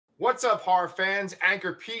What's up, horror fans?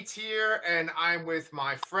 Anchor Pete here, and I'm with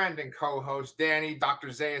my friend and co-host Danny, Dr.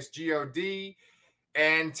 Zayas God.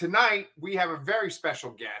 And tonight we have a very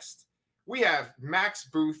special guest. We have Max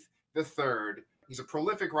Booth III. He's a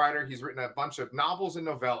prolific writer. He's written a bunch of novels and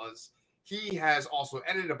novellas. He has also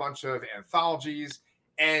edited a bunch of anthologies,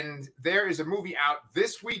 and there is a movie out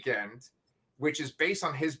this weekend which is based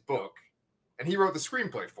on his book, and he wrote the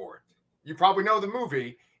screenplay for it. You probably know the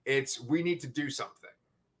movie. It's We Need to Do Something.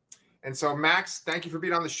 And so, Max, thank you for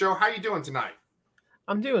being on the show. How are you doing tonight?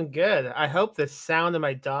 I'm doing good. I hope the sound of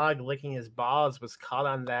my dog licking his balls was caught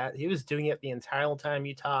on that. He was doing it the entire time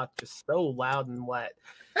you talked, just so loud and wet.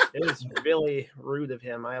 It was really rude of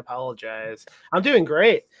him. I apologize. I'm doing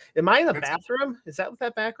great. Am I in the bathroom? Is that what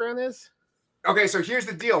that background is? Okay, so here's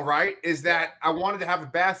the deal, right? Is that I wanted to have a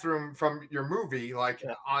bathroom from your movie, like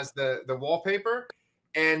as the wallpaper.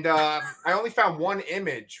 And I only found one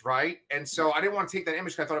image, right? And so I didn't want to take that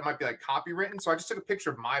image because I thought it might be like copywritten. So I just took a picture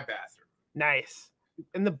of my bathroom. Nice.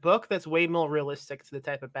 In the book, that's way more realistic to the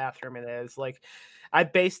type of bathroom it is. Like, I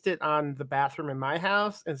based it on the bathroom in my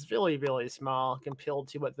house. And it's really, really small compared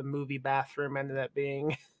to what the movie bathroom ended up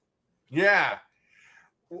being. Yeah.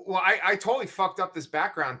 Well, I totally fucked up this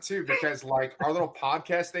background too, because like our little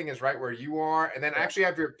podcast thing is right where you are. And then I actually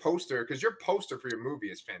have your poster, because your poster for your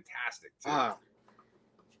movie is fantastic too.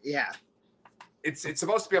 Yeah. It's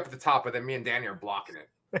supposed to be up at the top, but then me and Danny are blocking it.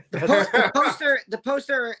 The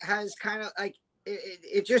poster has kind of like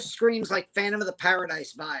it just screams like Phantom of the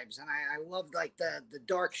Paradise vibes, and I love like the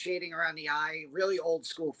dark shading around the eye, really old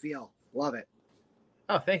school feel. Love it.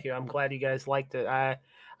 Oh, thank you. I'm glad you guys liked it.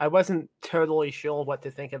 I wasn't totally sure what to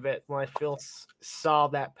think of it when I saw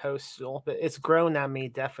that poster, but it's grown on me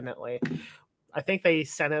definitely. I think they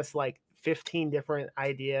sent us like 15 different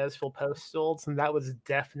ideas for postals, and that was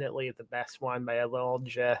definitely the best one by a little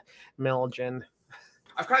Milligan.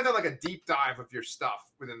 I've kind of done like a deep dive of your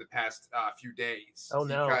stuff within the past few days. Oh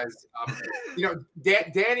no! Because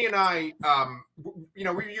Danny and I,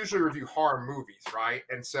 we usually review horror movies, right?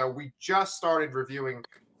 And so we just started reviewing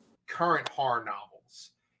current horror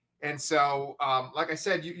novels. And so, like I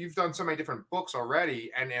said, you've done so many different books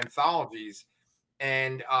already and anthologies,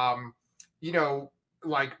 and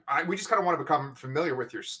we just kind of want to become familiar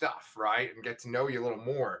with your stuff, right? And get to know you a little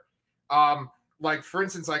more. Like, for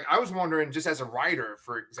instance, like I was wondering, just as a writer,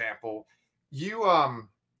 for example, you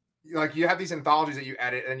have these anthologies that you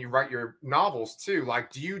edit and you write your novels too.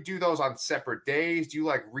 Like, do you do those on separate days? Do you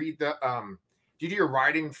like read do you do your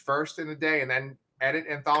writing first in the day and then edit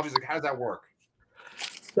anthologies? Like, how does that work?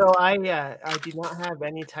 So I do not have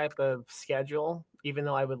any type of schedule, even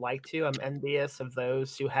though I would like to. I'm envious of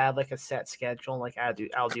those who have like a set schedule. Like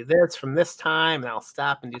I'll do this from this time and I'll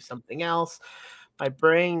stop and do something else. My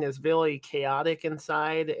brain is really chaotic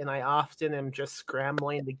inside, and I often am just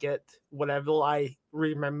scrambling to get whatever I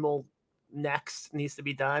remember next needs to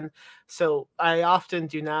be done. So I often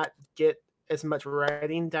do not get as much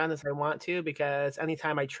writing done as I want to, because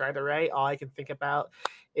anytime I try to write, all I can think about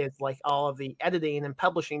is like all of the editing and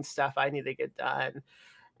publishing stuff I need to get done.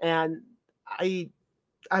 And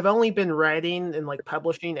I've only been writing and like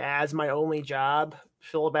publishing as my only job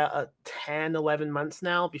for about 10, 11 months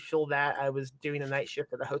now. Before that, I was doing a night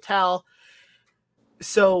shift at a hotel.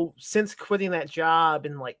 So since quitting that job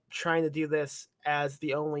and like trying to do this as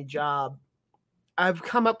the only job, I've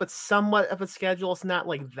come up with somewhat of a schedule. It's not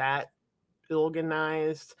like that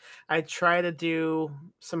organized. I try to do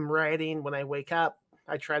some writing when I wake up.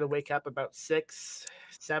 I try to wake up about 6,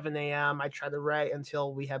 7 a.m. I try to write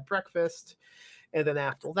until we have breakfast. And then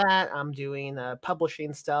after that, I'm doing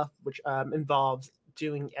publishing stuff, which involves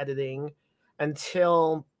doing editing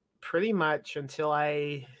until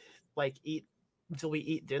I until we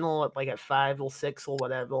eat dinner at like at 5 or 6 or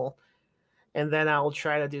whatever. And then I'll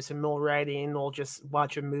try to do some more writing or just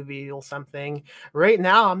watch a movie or something. Right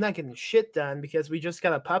now, I'm not getting shit done because we just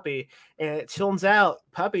got a puppy. And it turns out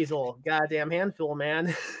puppies are a goddamn handful,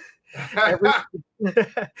 man.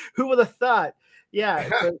 Who would have thought? Yeah.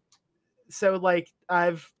 So like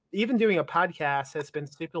I've even doing a podcast has been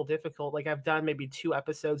super difficult. Like I've done maybe 2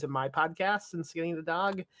 episodes of my podcast since getting the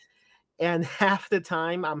dog. And half the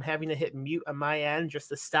time I'm having to hit mute on my end just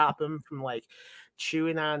to stop him from like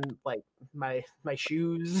chewing on like my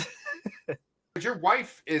shoes. But your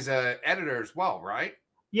wife is an editor as well, right?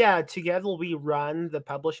 Yeah, together we run the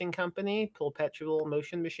publishing company, Perpetual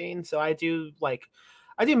Motion Machine. So I do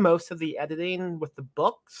most of the editing with the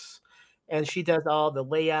books. and she does all the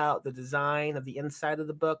layout, the design of the inside of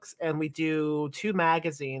the books. And we do 2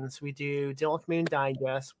 magazines. We do Dylan Moon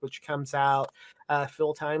Digest, which comes out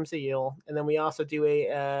 4 times a year, and then we also do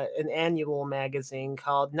an annual magazine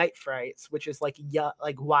called Night Frights, which is like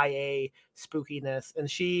YA spookiness. And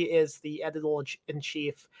she is the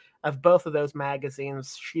editor-in-chief of both of those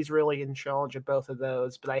magazines. She's really in charge of both of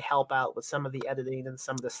those, but I help out with some of the editing and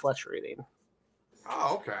some of the slush reading.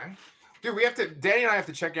 Oh, okay. Dude, Danny and I have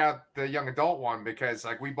to check out the young adult one, because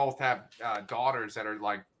like we both have daughters that are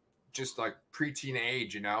like just like preteen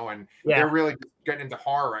age, you know, and they're really getting into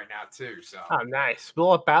horror right now too. So nice.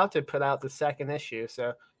 We're about to put out the 2nd issue,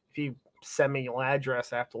 so if you send me your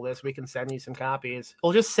address after this, we can send you some copies.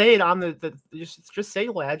 We'll just say it on the just say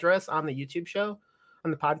your address on the YouTube show,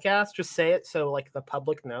 on the podcast. Just say it so like the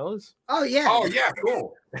public knows. Oh yeah. Oh yeah,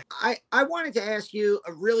 cool. I wanted to ask you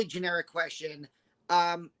a really generic question.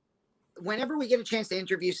 Whenever we get a chance to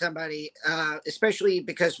interview somebody, especially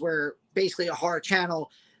because we're basically a horror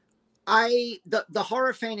channel, the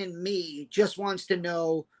horror fan in me just wants to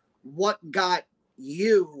know what got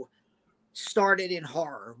you started in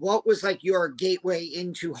horror. What was like your gateway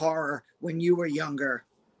into horror when you were younger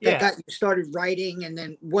that got you started writing, and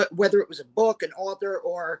then whether it was a book, an author,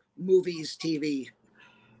 or movies, TV?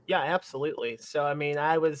 Yeah, absolutely. So I mean,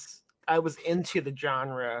 I was into the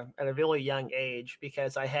genre at a really young age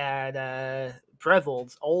because I had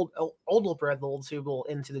brothers, older brothers who were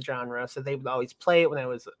into the genre, so they would always play it when I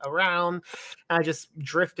was around. I just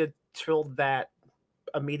drifted toward that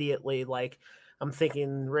immediately. Like, I'm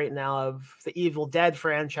thinking right now of the Evil Dead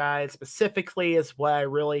franchise specifically is what I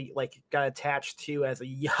really like got attached to as a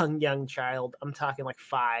young child. I'm talking like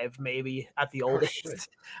 5 maybe at the oldest.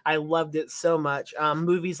 I loved it so much.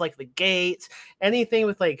 Movies like The Gate, anything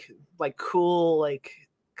with like cool like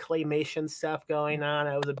claymation stuff going on,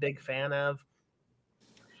 I was a big fan of.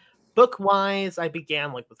 Book wise, I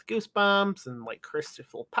began like with Goosebumps and like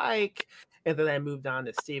Christopher Pike, and then I moved on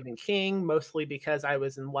to Stephen King, mostly because I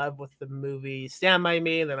was in love with the movie Stand By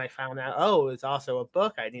Me, and then I found out, oh, it's also a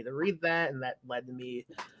book. I need to read that, and that led to me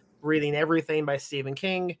reading everything by Stephen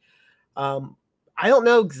King. I don't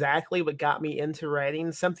know exactly what got me into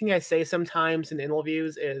writing. Something I say sometimes in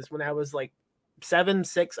interviews is when I was like 7,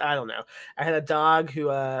 6, I don't know. I had a dog who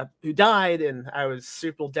died, and I was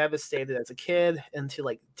super devastated as a kid. And to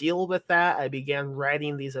like deal with that, I began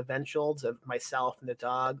writing these adventures of myself and the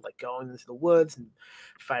dog, like going into the woods and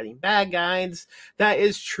fighting bad guys. That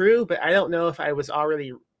is true, but I don't know if I was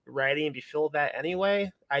already writing before that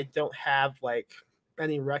anyway. I don't have like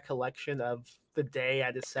any recollection of the day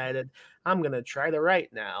I decided I'm gonna try to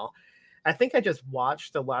write now. I think I just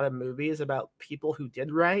watched a lot of movies about people who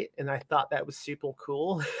did write, and I thought that was super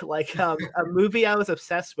cool. Like a movie I was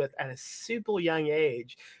obsessed with at a super young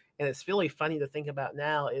age, and it's really funny to think about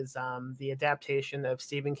now, is the adaptation of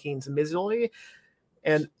Stephen King's Misery.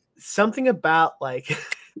 And something about like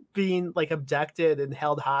being like abducted and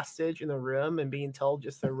held hostage in a room and being told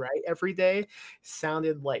just to write every day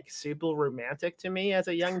sounded like super romantic to me as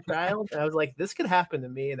a young child. And I was like, this could happen to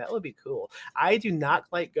me, and that would be cool. I do not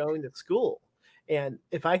like going to school, and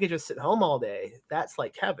if I could just sit home all day, that's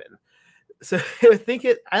like heaven. So I think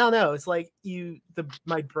I don't know, it's like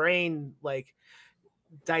my brain like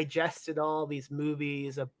digested all these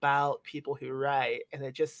movies about people who write, and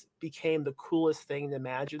it just became the coolest thing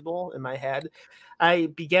imaginable in my head. I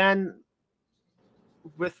began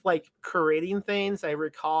with like creating things. I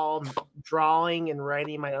recall drawing and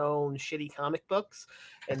writing my own shitty comic books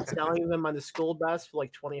and selling them on the school bus for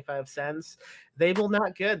like 25 cents. They were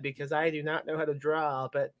not good because I do not know how to draw,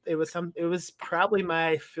 but it was probably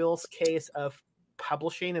my first case of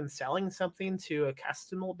publishing and selling something to a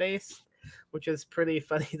customer base, which is pretty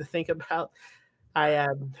funny to think about. I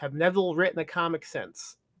have never written a comic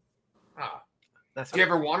since. Do you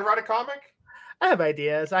ever want to write a comic? I have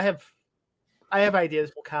ideas. I have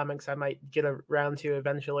ideas for comics I might get around to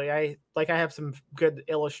eventually. I have some good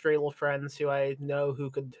illustrator friends who I know who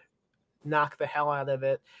could knock the hell out of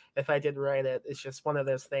it if I did write it. It's just one of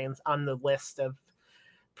those things on the list of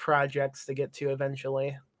projects to get to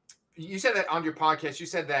eventually. You said that on your podcast, you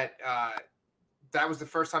said that that was the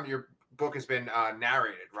first time your book has been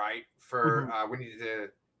narrated, right? For We Need to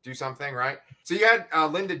Do Something, right? So you had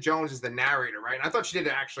Linda Jones as the narrator, right? And I thought she did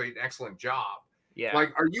actually an excellent job. Yeah. Like,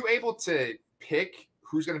 are you able to pick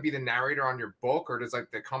who's going to be the narrator on your book, or does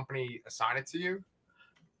like the company assign it to you?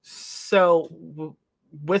 So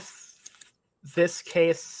with this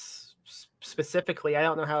case specifically, I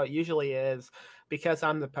don't know how it usually is. Because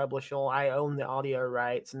I'm the publisher, I own the audio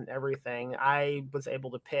rights and everything. I was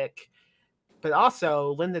able to pick, but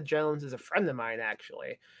also Linda Jones is a friend of mine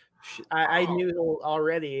actually. I knew Hill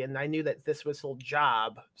already, and I knew that this was his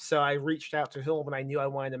job. So I reached out to Hill when I knew I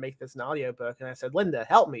wanted to make this an audiobook, and I said, Linda,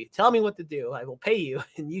 help me. Tell me what to do. I will pay you,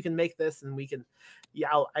 and you can make this, and we can.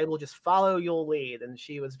 Yeah, I will just follow your lead. And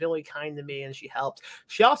she was really kind to me, and she helped.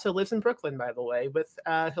 She also lives in Brooklyn, by the way, with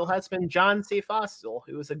her husband John C. Fossil,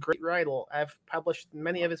 who is a great writer. I've published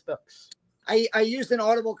many of his books. I used an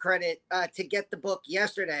Audible credit to get the book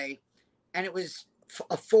yesterday, and it was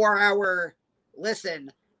a 4-hour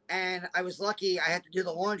listen. And I was lucky. I had to do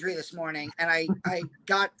the laundry this morning, and I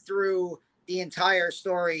got through the entire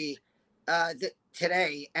story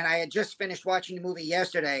today. And I had just finished watching the movie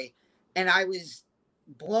yesterday, and I was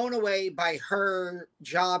blown away by her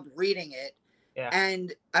job reading it. Yeah.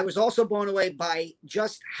 And I was also blown away by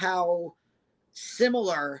just how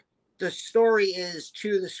similar the story is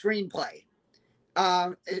to the screenplay.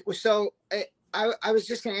 It was so. I was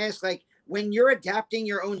just going to ask, like, when you're adapting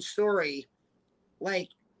your own story, like,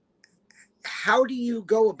 how do you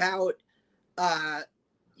go about,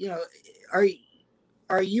 you know,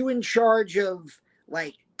 are you in charge of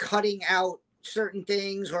like cutting out certain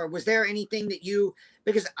things, or was there anything that you,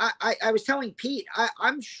 because I was telling Pete,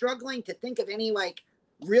 I'm struggling to think of any like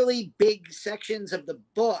really big sections of the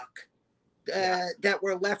book that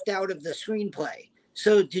were left out of the screenplay.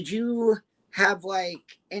 So did you have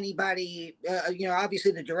like anybody, you know,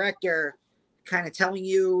 obviously the director kind of telling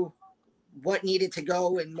you what needed to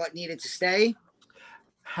go and what needed to stay?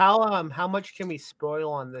 How much can we spoil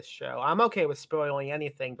on this show? I'm okay with spoiling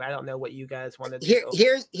anything, but I don't know what you guys want to do.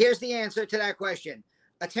 Here's the answer to that question.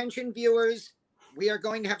 Attention viewers, we are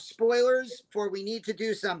going to have spoilers for We Need to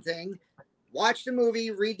Do Something. Watch the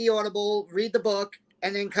movie, read the Audible, read the book,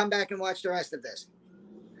 and then come back and watch the rest of this.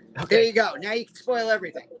 Okay. There you go. Now you can spoil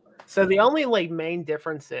everything. So the only like main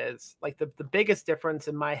difference is, like, the biggest difference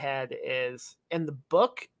in my head is, in the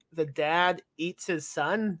book, the dad eats his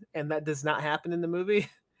son, and that does not happen in the movie.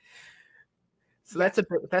 So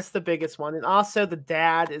that's the biggest one. And also the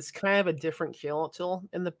dad is kind of a different character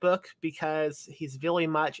in the book, because he's really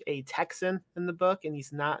much a Texan in the book and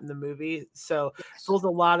he's not in the movie. So there's a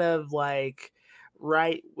lot of like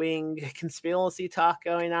right-wing conspiracy talk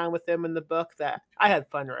going on with him in the book that I had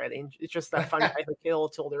fun writing. It's just that fun type of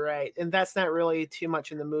character to write. And that's not really too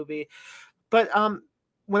much in the movie. But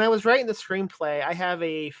when I was writing the screenplay, I have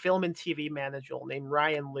a film and TV manager named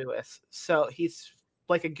Ryan Lewis. So he's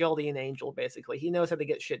like a guardian angel, basically. He knows how to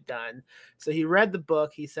get shit done. So he read the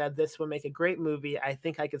book. He said, this would make a great movie. I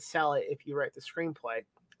think I could sell it if you write the screenplay.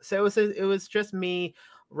 So it was just me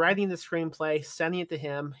writing the screenplay, sending it to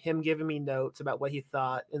him giving me notes about what he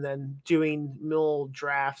thought, and then doing little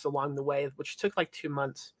drafts along the way, which took like 2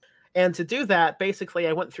 months. And to do that, basically,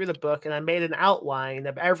 I went through the book and I made an outline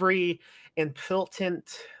of every important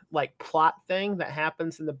like plot thing that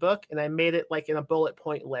happens in the book, and I made it like in a bullet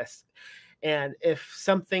point list. And if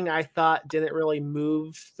something I thought didn't really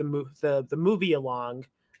move the movie along,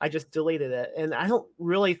 I just deleted it. And I don't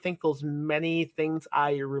really think there's many things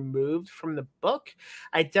I removed from the book.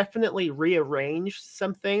 I definitely rearranged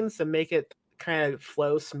some things to make it kind of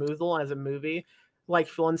flow smoother as a movie. Like,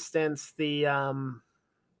 for instance, the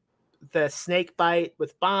snake bite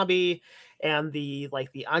with Bobby, and the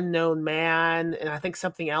unknown man, and I think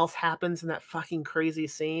something else happens in that fucking crazy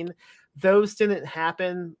scene. Those didn't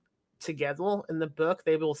happen together in the book.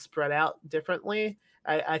 They will spread out differently.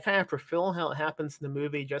 I kind of prefer how it happens in the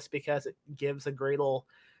movie, just because it gives a greater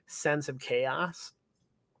sense of chaos.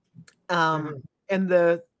 And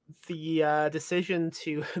the decision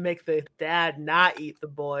to make the dad not eat the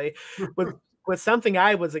boy was something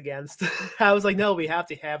I was against. I was like, no, we have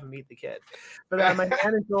to have him eat the kid. But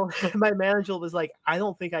my manager was like, I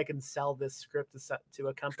don't think I can sell this script to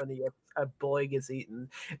a company if a boy gets eaten.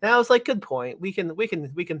 And I was like, good point. We can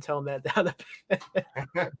tone that down a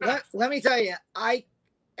bit. Let me tell you,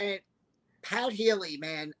 and Pat Healy,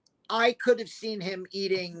 man, I could have seen him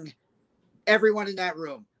eating everyone in that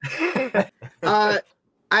room.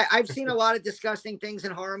 I've seen a lot of disgusting things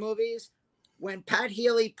in horror movies. When Pat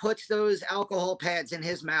Healy puts those alcohol pads in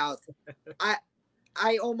his mouth,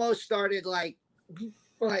 I almost started like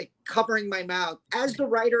covering my mouth. As the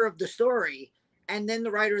writer of the story and then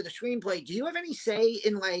the writer of the screenplay, do you have any say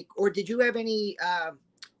in or did you have any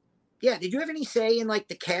say in like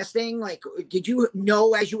the casting? Like, did you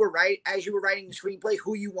know as you were writing the screenplay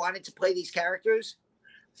who you wanted to play these characters?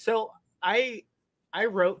 So I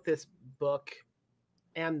wrote this book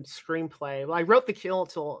and screenplay. Well, I wrote the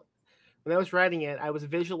character. When I was writing it, I was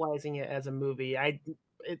visualizing it as a movie.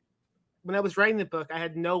 When I was writing the book, I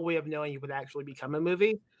had no way of knowing it would actually become a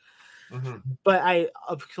movie. But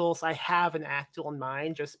of course, I have an actor in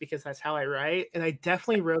mind just because that's how I write. And I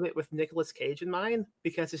definitely wrote it with Nicolas Cage in mind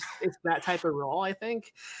because it's that type of role, I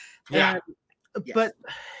think. Yeah. But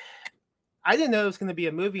I didn't know it was going to be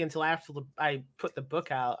a movie until after I put the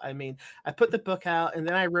book out. I mean, I put the book out and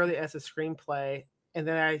then I wrote it as a screenplay. And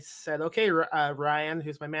then I said, okay, Ryan,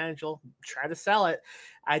 who's my manager, try to sell it.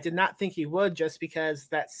 I did not think he would just because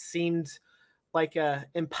that seemed like a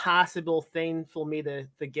impossible thing for me to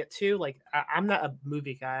get to. Like, I'm not a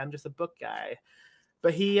movie guy. I'm just a book guy.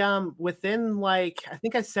 But he, within I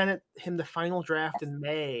think I sent him the final draft in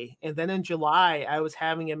May. And then in July, I was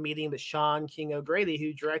having a meeting with Sean King O'Grady,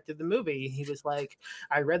 who directed the movie. He was like,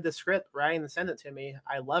 I read the script, Ryan sent it to me.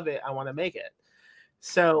 I love it. I want to make it.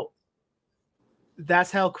 So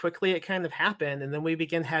that's how quickly it kind of happened. And then we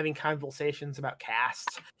began having conversations about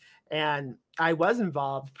cast. And I was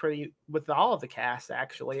involved with all of the cast,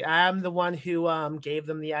 actually. I'm the one who gave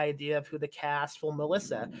them the idea of who the cast for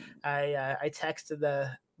Melissa. I texted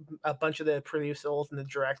a bunch of the producers and the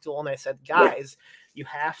director, and I said, guys, you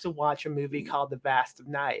have to watch a movie called The Vast of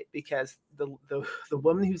Night because the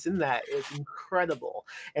woman who's in that is incredible.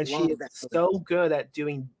 And she is so good at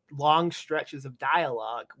doing long stretches of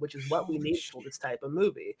dialogue, which is what we need for this type of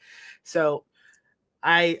movie. So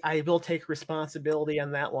I will take responsibility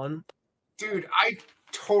on that one. Dude, I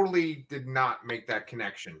totally did not make that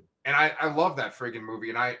connection. And I love that friggin' movie.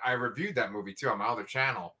 And I reviewed that movie too on my other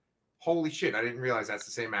channel. Holy shit, I didn't realize that's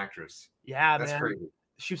the same actress. Yeah, that's man. crazy.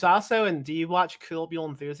 She was also in, do you watch Curb Your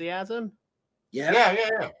Enthusiasm? Yeah.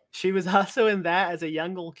 She was also in that as a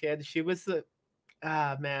younger kid. She was the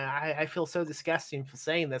man, I feel so disgusting for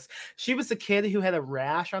saying this. She was the kid who had a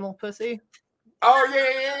rash on her pussy. Oh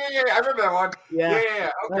yeah. I remember that one. Yeah. Okay.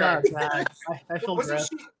 Oh, God. I feel gross.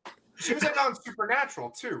 She was on Supernatural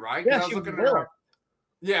too, right? Yeah, I was looking at her.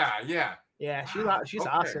 Yeah. Yeah, she's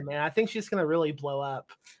awesome, man. I think she's gonna really blow up,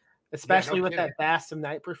 especially with that Vast of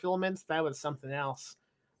Night performance. That was something else.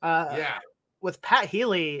 With Pat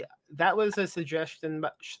Healy, that was a suggestion,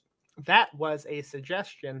 but that was a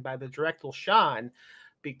suggestion by the director Sean,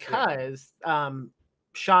 because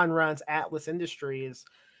Sean runs Atlas Industries.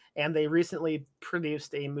 And they recently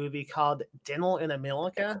produced a movie called Dinner in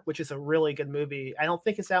America, which is a really good movie. I don't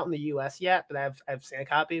think it's out in the US yet, but I've seen a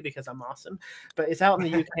copy because I'm awesome. But it's out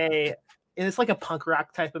in the UK, and it's like a punk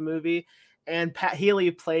rock type of movie. And Pat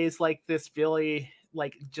Healy plays like this really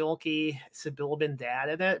jokey suburban dad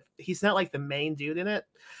in it. He's not like the main dude in it,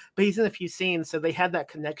 but he's in a few scenes. So they had that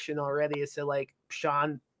connection already. So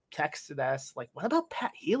Sean texted us what about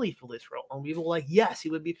Pat Healy for this role? And we were like, yes, he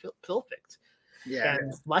would be perfect. Yeah,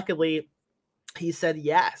 and luckily he said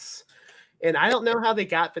yes. And I don't know how they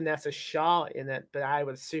got Vanessa Shaw in it, but I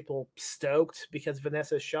was super stoked because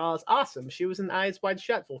Vanessa Shaw is awesome. She was in Eyes Wide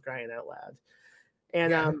Shut, for crying out loud.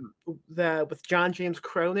 And with John James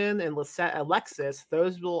Cronin and Lisette Alexis,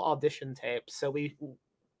 those were audition tapes. So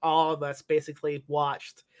all of us basically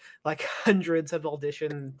watched hundreds of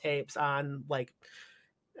audition tapes on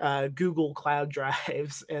Google Cloud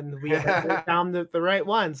drives, and we found the right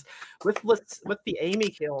ones. With the Amy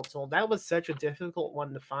Kiltle, that was such a difficult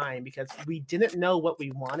one to find because we didn't know what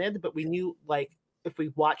we wanted, but we knew if we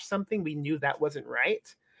watched something, we knew that wasn't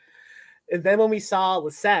right. And then when we saw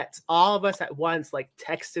Lisette, all of us at once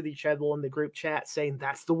texted each other in the group chat saying,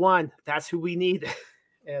 "That's the one. That's who we need."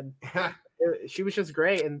 And she was just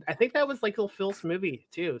great. And I think that was her first movie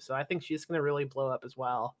too, so I think she's gonna really blow up as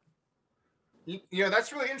well.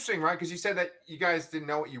 That's really interesting, right? Because you said that you guys didn't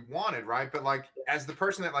know what you wanted, right? But as the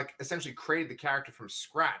person that essentially created the character from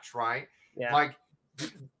scratch, right? Yeah.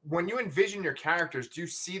 When you envision your characters, do you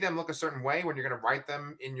see them look a certain way when you're going to write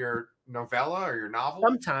them in your novella or your novel?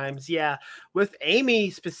 Sometimes, yeah. With Amy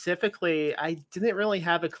specifically, I didn't really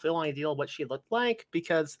have a clear idea of what she looked like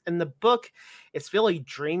because in the book, it's really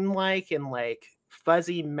dreamlike and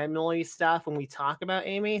fuzzy memory stuff when we talk about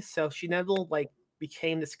Amy. So she never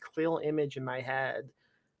became this clear image in my head.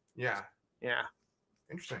 Yeah.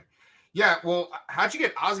 Interesting. Yeah. Well, how'd you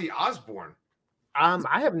get Ozzy Osbourne?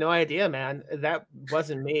 I have no idea, man. That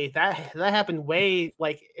wasn't me. That happened way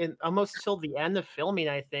in almost till the end of filming.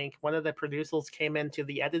 I think one of the producers came into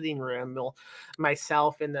the editing room.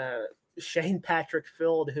 Myself and Shane Patrick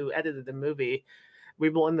Field, who edited the movie, we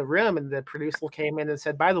were in the room, and the producer came in and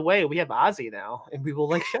said, "By the way, we have Ozzy now." And we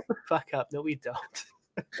were "Shut the fuck up! No, we don't."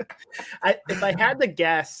 If I had to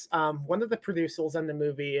guess, one of the producers on the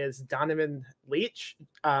movie is Donovan Leitch,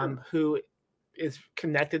 who is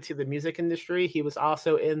connected to the music industry. He was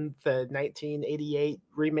also in the 1988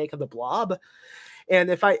 remake of The Blob. And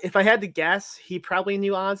if I had to guess, he probably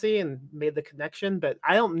knew Ozzy and made the connection, but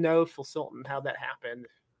I don't know for certain how that happened.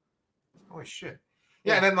 Holy shit.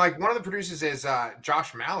 Yeah, and then like one of the producers is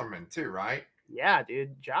Josh Mallerman too, right? Yeah,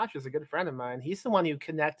 dude. Josh is a good friend of mine. He's the one who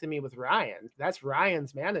connected me with Ryan. That's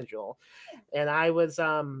Ryan's manager. And I was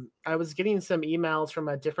getting some emails from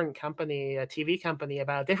a different company, a TV company,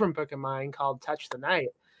 about a different book of mine called Touch the Night.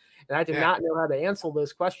 And I did not know how to answer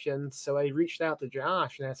those questions. So I reached out to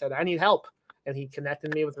Josh and I said, I need help. And he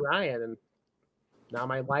connected me with Ryan. And now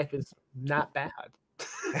my life is not bad.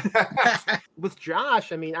 With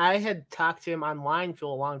Josh, I mean, I had talked to him online for a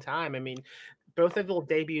long time. I mean, both of their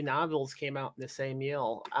debut novels came out in the same year.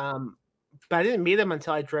 But I didn't meet him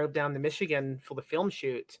until I drove down to Michigan for the film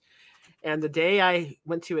shoot. And the day I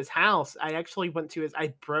went to his house, I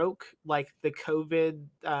broke like the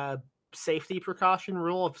COVID safety precaution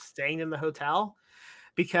rule of staying in the hotel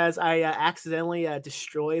because I accidentally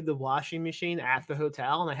destroyed the washing machine at the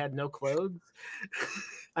hotel and I had no clothes.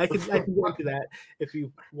 I can get into that if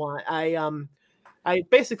you want. I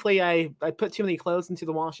basically put too many clothes into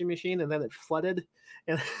the washing machine and then it flooded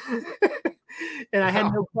and and I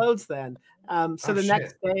had no clothes then. So the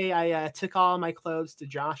next day I took all my clothes to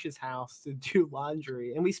Josh's house to do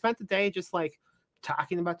laundry and we spent the day just like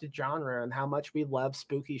talking about the genre and how much we love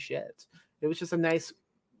spooky shit. It was just a nice,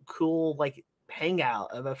 cool like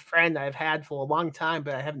hangout of a friend I've had for a long time,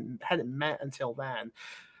 but I hadn't met until then.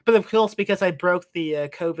 But of course, because I broke the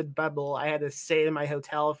COVID bubble, I had to stay in my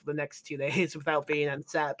hotel for the next 2 days without being on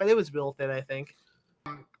set. But it was worth it, I think.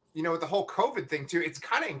 You know, with the whole COVID thing too, it's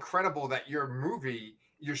kind of incredible that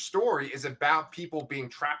your story is about people being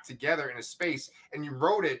trapped together in a space, and you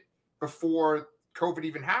wrote it before COVID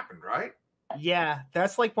even happened, right? Yeah,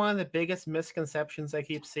 that's like one of the biggest misconceptions I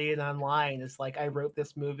keep seeing online is like I wrote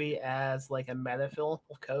this movie as like a metaphor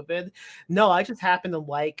for COVID. No, I just happen to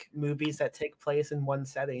like movies that take place in one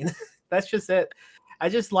setting. That's just it. I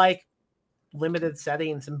just like limited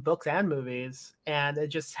settings in books and movies, and it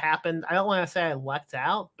just happened. I don't want to say I lucked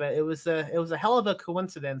out, but it was a hell of a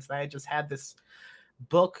coincidence that I just had this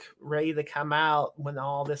book ready to come out when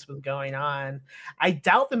all this was going on. I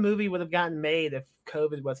doubt the movie would have gotten made if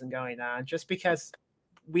COVID wasn't going on, just because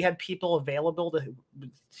we had people available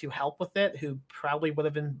to help with it who probably would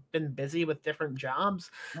have been busy with different jobs.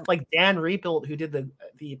 Like Dan Rebuilt, who did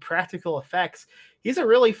the practical effects. He's a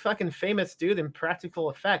really fucking famous dude in practical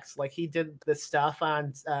effects. Like he did the stuff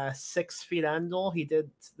on 6 Feet Under. He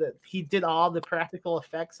did all the practical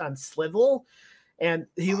effects on Slivel. And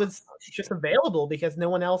he was just available because no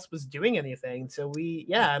one else was doing anything. So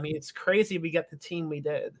I mean, it's crazy we got the team we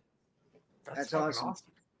did. That's awesome.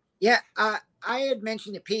 Yeah, I had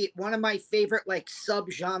mentioned to Pete, one of my favorite like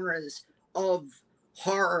subgenres of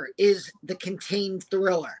horror is the contained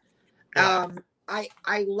thriller. Yeah.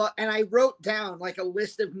 I love, and I wrote down like a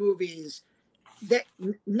list of movies that,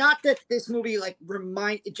 not that this movie like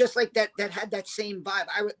just like that had that same vibe.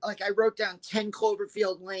 I wrote down 10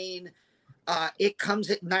 Cloverfield Lane. It Comes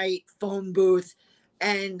at Night, Phone Booth,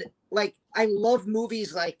 and like I love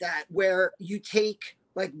movies like that where you take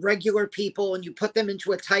like regular people and you put them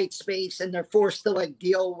into a tight space and they're forced to like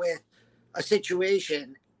deal with a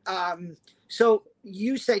situation. So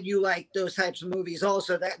you said you like those types of movies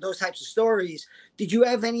also, those types of stories. Did you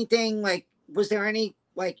have anything like, was there any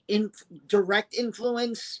like direct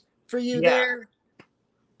influence for you there?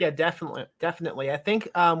 Yeah, definitely. I think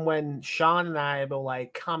when Sean and I were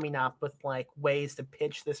like coming up with like ways to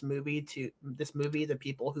pitch this movie to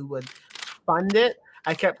people who would fund it,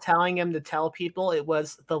 I kept telling him to tell people it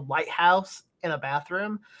was the lighthouse in a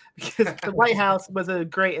bathroom, because the lighthouse was a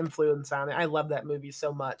great influence on it. I love that movie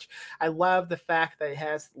so much. I love the fact that it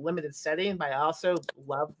has limited setting, but I also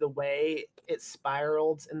love the way it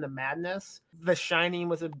spirals in the madness. The Shining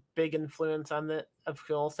was a big influence on it, of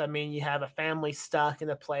course. I mean, you have a family stuck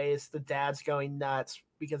in a place, the dad's going nuts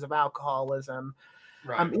because of alcoholism.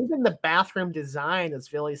 Right. Even the bathroom design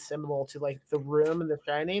is really similar to like the room in The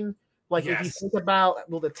Shining. Like if you think about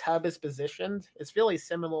the tub is positioned, it's really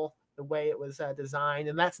similar the way it was designed,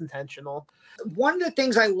 and that's intentional. One of the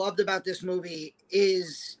things I loved about this movie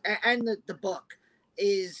is, and the book,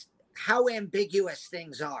 is how ambiguous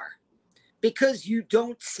things are. Because you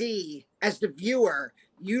don't see, as the viewer,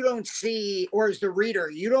 you don't see, or as the reader,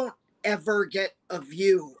 you don't ever get a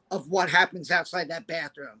view of what happens outside that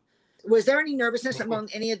bathroom. Was there any nervousness among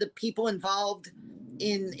any of the people involved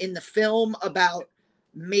in the film about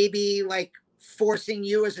maybe like forcing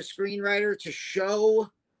you as a screenwriter to show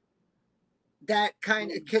that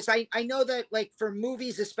kind of, because I know that like for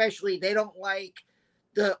movies especially, they don't like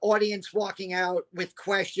the audience walking out with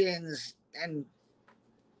questions and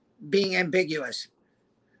being ambiguous.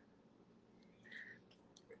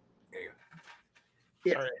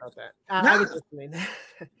 Sorry about that. I was listening.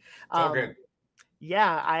 It's all good.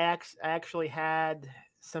 Yeah, I actually had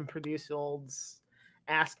some producers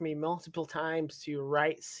ask me multiple times to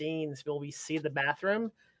write scenes where we see the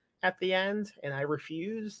bathroom at the end, and I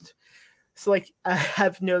refused. So like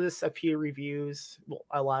I've noticed a few reviews, well,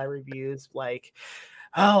 a lot of reviews, like,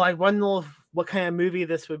 oh, I wonder what kind of movie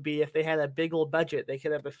this would be if they had a big old budget. They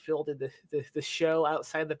could have filled the show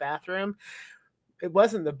outside the bathroom. It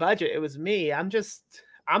wasn't the budget; it was me. I'm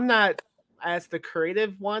not as the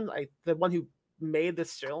creative one, like the one who made the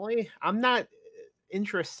story. I'm not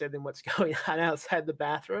interested in what's going on outside the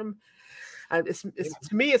bathroom. It's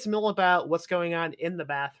to me, it's more about what's going on in the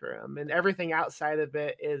bathroom, and everything outside of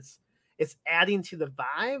it is it's adding to the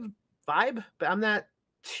vibe. But I'm not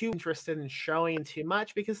too interested in showing too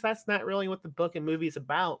much because that's not really what the book and movie is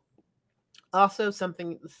about. Also,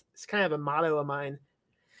 something it's kind of a motto of mine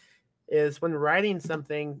is when writing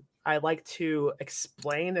something, I like to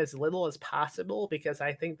explain as little as possible because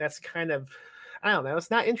I think that's kind of, I don't know,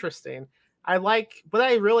 it's not interesting. What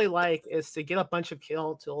I really like is to get a bunch of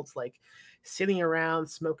kills like sitting around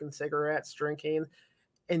smoking cigarettes, drinking,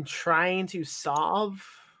 and trying to solve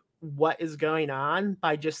what is going on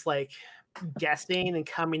by just like guessing and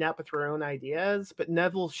coming up with your own ideas, but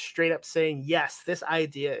Neville straight up saying, yes, this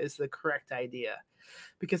idea is the correct idea.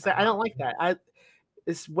 Because I don't like that.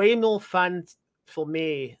 It's way more fun for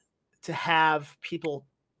me to have people,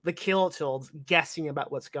 the Kiltilds, guessing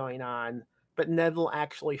about what's going on, but Neville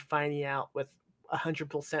actually finding out with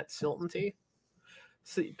 100% certainty.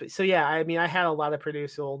 So yeah, I mean, I had a lot of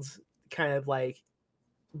producers kind of like,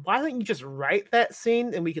 why don't you just write that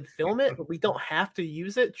scene and we could film it, but we don't have to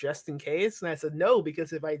use it just in case? And I said, no,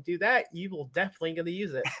 because if I do that, you will definitely going to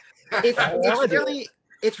use it.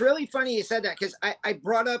 It's really funny you said that because I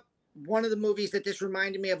brought up one of the movies that this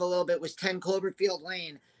reminded me of a little bit was 10 Cloverfield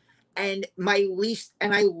Lane. And I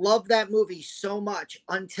love that movie so much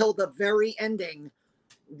until the very ending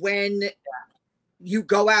when you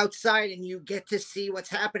go outside and you get to see what's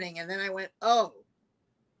happening. And then I went, oh,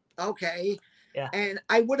 okay. Yeah. And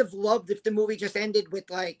I would have loved if the movie just ended with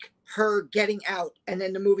like her getting out and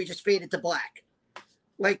then the movie just faded to black.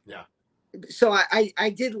 Like, yeah. So I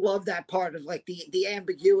did love that part of like the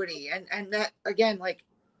ambiguity and that again, like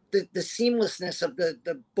the seamlessness of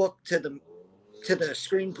the book to the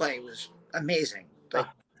screenplay was amazing. Like,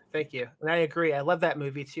 thank you. And I agree. I love that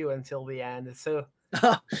movie too until the end. So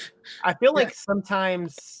I feel like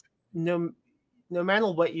sometimes no matter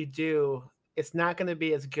what you do, it's not going to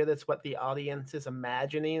be as good as what the audience is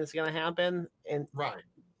imagining is going to happen. And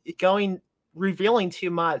revealing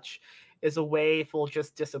too much is a way for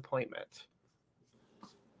just disappointment.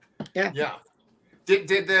 Yeah. Yeah. Did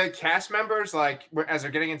the cast members, like, as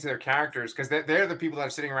they're getting into their characters, because they're the people that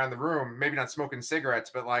are sitting around the room, maybe not smoking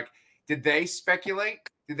cigarettes, but like, did they speculate?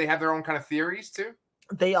 Did they have their own kind of theories too?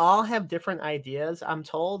 They all have different ideas, I'm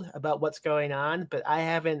told, about what's going on, but I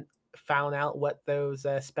haven't found out what those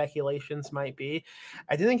speculations might be.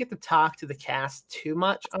 I didn't get to talk to the cast too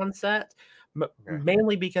much on set,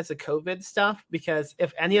 mainly because of COVID stuff, because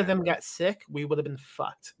if any of them got sick, we would have been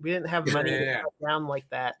fucked. We didn't have money to cut down like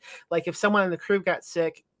that. Like if someone in the crew got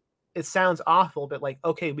sick, it sounds awful, but like,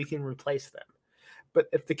 okay, we can replace them. But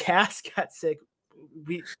if the cast got sick,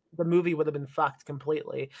 the movie would have been fucked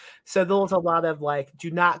completely. So there was a lot of like,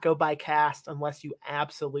 do not go by cast unless you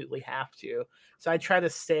absolutely have to. So I try to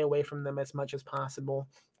stay away from them as much as possible.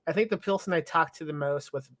 I think the person I talked to the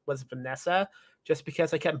most was Vanessa, just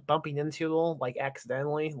because I kept bumping into her like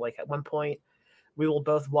accidentally. Like at one point, we were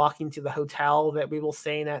both walking to the hotel that we were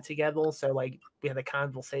staying at together. So like we had a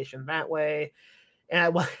conversation that way.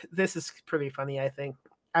 And this is pretty funny. I think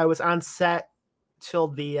I was on set till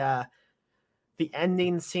the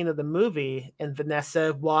ending scene of the movie, and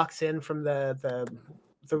Vanessa walks in from the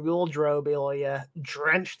wardrobe area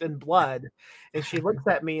drenched in blood, and she looks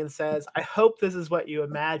at me and says, I hope this is what you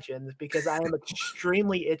imagined, because I am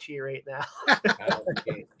extremely itchy right now.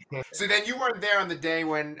 So then you weren't there on the day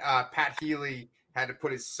when Pat Healy had to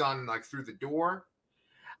put his son like through the door?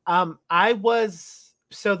 I was.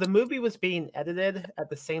 So the movie was being edited at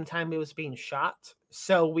the same time it was being shot.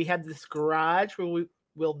 So we had this garage where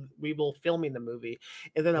we will filming the movie,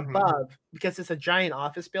 and then above, because it's a giant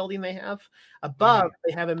office building they have above,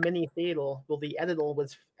 they have a mini theater where the editor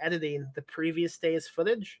was editing the previous day's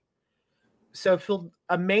footage. So for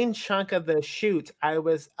a main chunk of the shoot, I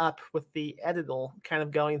was up with the editor, kind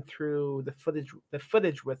of going through the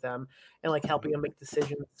footage with them, and like helping them make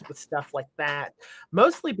decisions with stuff like that.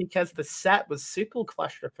 Mostly because the set was super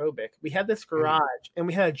claustrophobic. We had this garage, and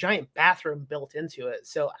we had a giant bathroom built into it.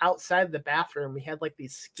 So outside the bathroom, we had like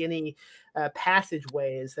these skinny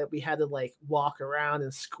passageways that we had to like walk around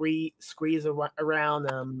and squeeze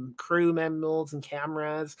around crew members and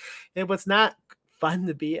cameras. It was not fun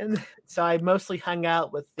to be in. So I mostly hung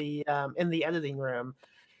out with the in the editing room,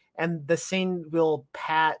 and the scene will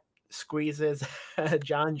Pat squeezes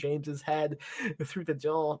John James's head through the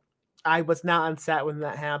door. I was not on set when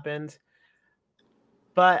that happened,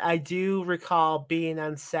 but I do recall being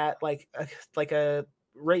on set like a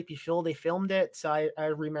right before they filmed it. So I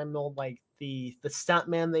remember like the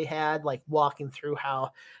stuntman they had like walking through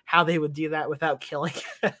how they would do that without killing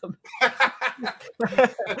him.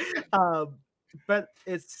 But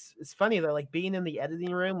it's funny though, like being in the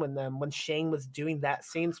editing room when Shane was doing that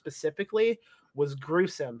scene specifically was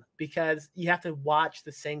gruesome, because you have to watch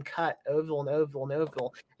the same cut over and over and over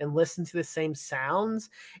and listen to the same sounds,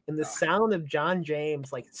 and the sound of John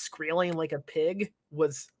James like squealing like a pig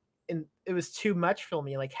it was too much for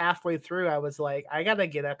me. Like halfway through, I was like, I gotta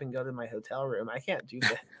get up and go to my hotel room. I can't do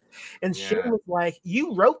this. And Shane was like,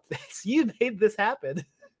 "You wrote this. You made this happen."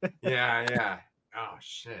 Yeah. Oh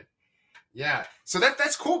shit. Yeah. So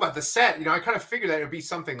that's cool about the set. You know, I kind of figured that it would be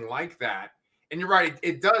something like that. And you're right.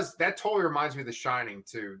 It does. That totally reminds me of The Shining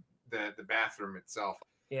too. The bathroom itself.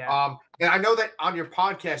 Yeah. And I know that on your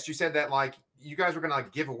podcast you said that like you guys were gonna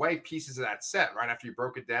like give away pieces of that set right after you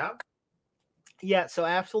broke it down. Yeah. So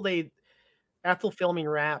after filming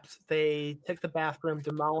wrapped, they took the bathroom,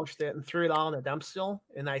 demolished it, and threw it all in a dumpster.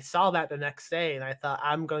 And I saw that the next day, and I thought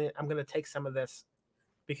I'm going to take some of this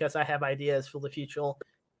because I have ideas for the future.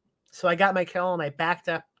 So I got my car and I backed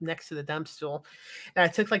up next to the dumpster, and I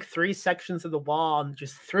took like 3 sections of the wall and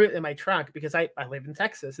just threw it in my trunk, because I live in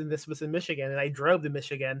Texas and this was in Michigan, and I drove to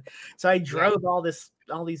Michigan. So I drove all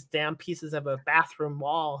these damn pieces of a bathroom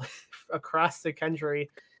wall across the country.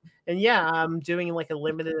 And yeah, I'm doing like a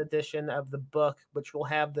limited edition of the book, which will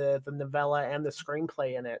have the novella and the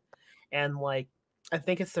screenplay in it. And like, I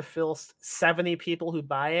think it's the first 70 people who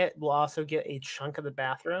buy it will also get a chunk of the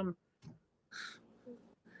bathroom.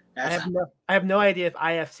 I have no idea if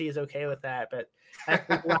IFC is okay with that, but I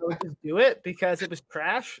think I would just do it because it was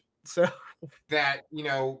trash. So that, you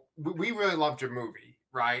know, we really loved your movie,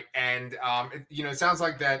 right? And it sounds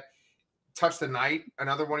like that Touch the Night,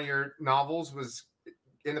 another one of your novels, was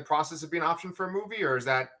in the process of being an option for a movie, or is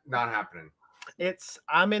that not happening?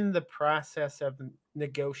 I'm in the process of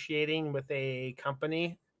negotiating with a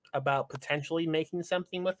company about potentially making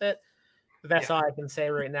something with it. That's all I can say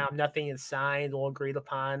right now. Nothing is signed or agreed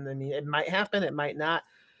upon. I mean, it might happen, it might not.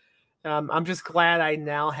 I'm just glad I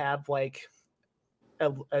now have like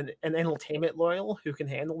an entertainment lawyer who can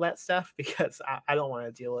handle that stuff, because I don't want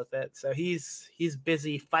to deal with it. So he's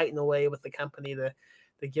busy fighting away with the company to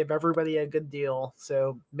give everybody a good deal.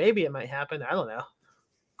 So maybe it might happen. I don't know.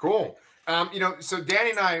 Cool. So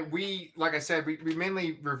Danny and I, like I said, we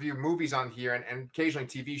mainly review movies on here and occasionally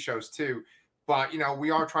TV shows too. But,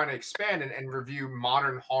 we are trying to expand and review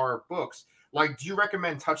modern horror books. Like, do you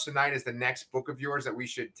recommend Touch the Night as the next book of yours that we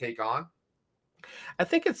should take on? I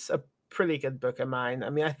think it's a pretty good book of mine. I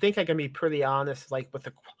mean, I think I can be pretty honest, like with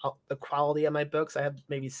the quality of my books. I have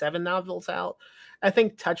maybe 7 novels out. I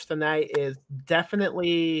think Touch the Night is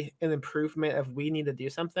definitely an improvement of We Need to Do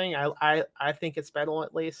Something. I think it's better,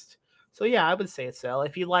 at least. So yeah, I would say so.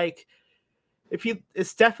 It's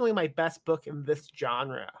definitely my best book in this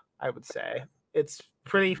genre, I would say. It's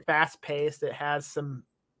pretty fast paced. It has some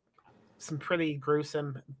pretty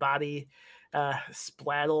gruesome body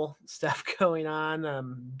splattle stuff going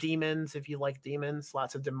on. Demons, if you like demons,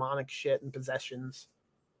 lots of demonic shit and possessions.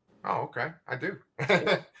 Oh, okay. I do.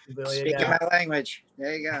 Speaking my language.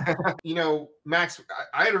 There you go. Max,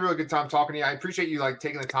 I had a really good time talking to you. I appreciate you like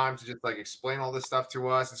taking the time to just like explain all this stuff to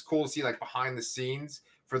us. It's cool to see like behind the scenes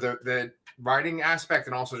for the writing aspect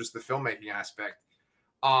and also just the filmmaking aspect.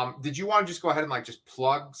 Did you want to just go ahead and like just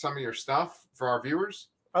plug some of your stuff for our viewers?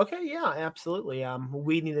 Okay, yeah, absolutely.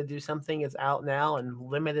 We Need to Do Something is out now in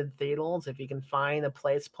limited theaters. If you can find a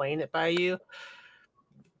place playing it by you,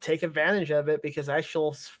 take advantage of it, because I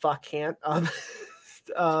sure fuck can't.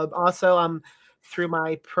 Also, through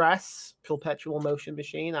my press, Perpetual Motion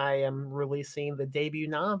Machine, I am releasing the debut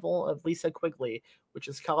novel of Lisa Quigley, which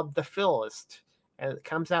is called The Fillist, and it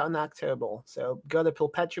comes out in October. So go to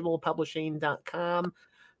perpetualpublishing.com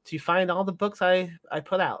to find all the books I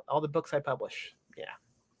put out, all the books I publish. Yeah.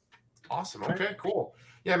 Awesome. Okay, cool.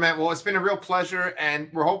 Yeah, man. Well, it's been a real pleasure, and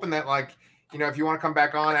we're hoping that like you know, if you want to come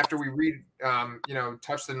back on after we read, you know,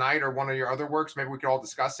 Touch the Night or one of your other works, maybe we could all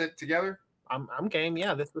discuss it together. I'm game.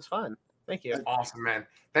 Yeah, this was fun. Thank you. Awesome, man.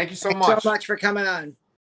 Thank you so Thanks much. so much for coming on.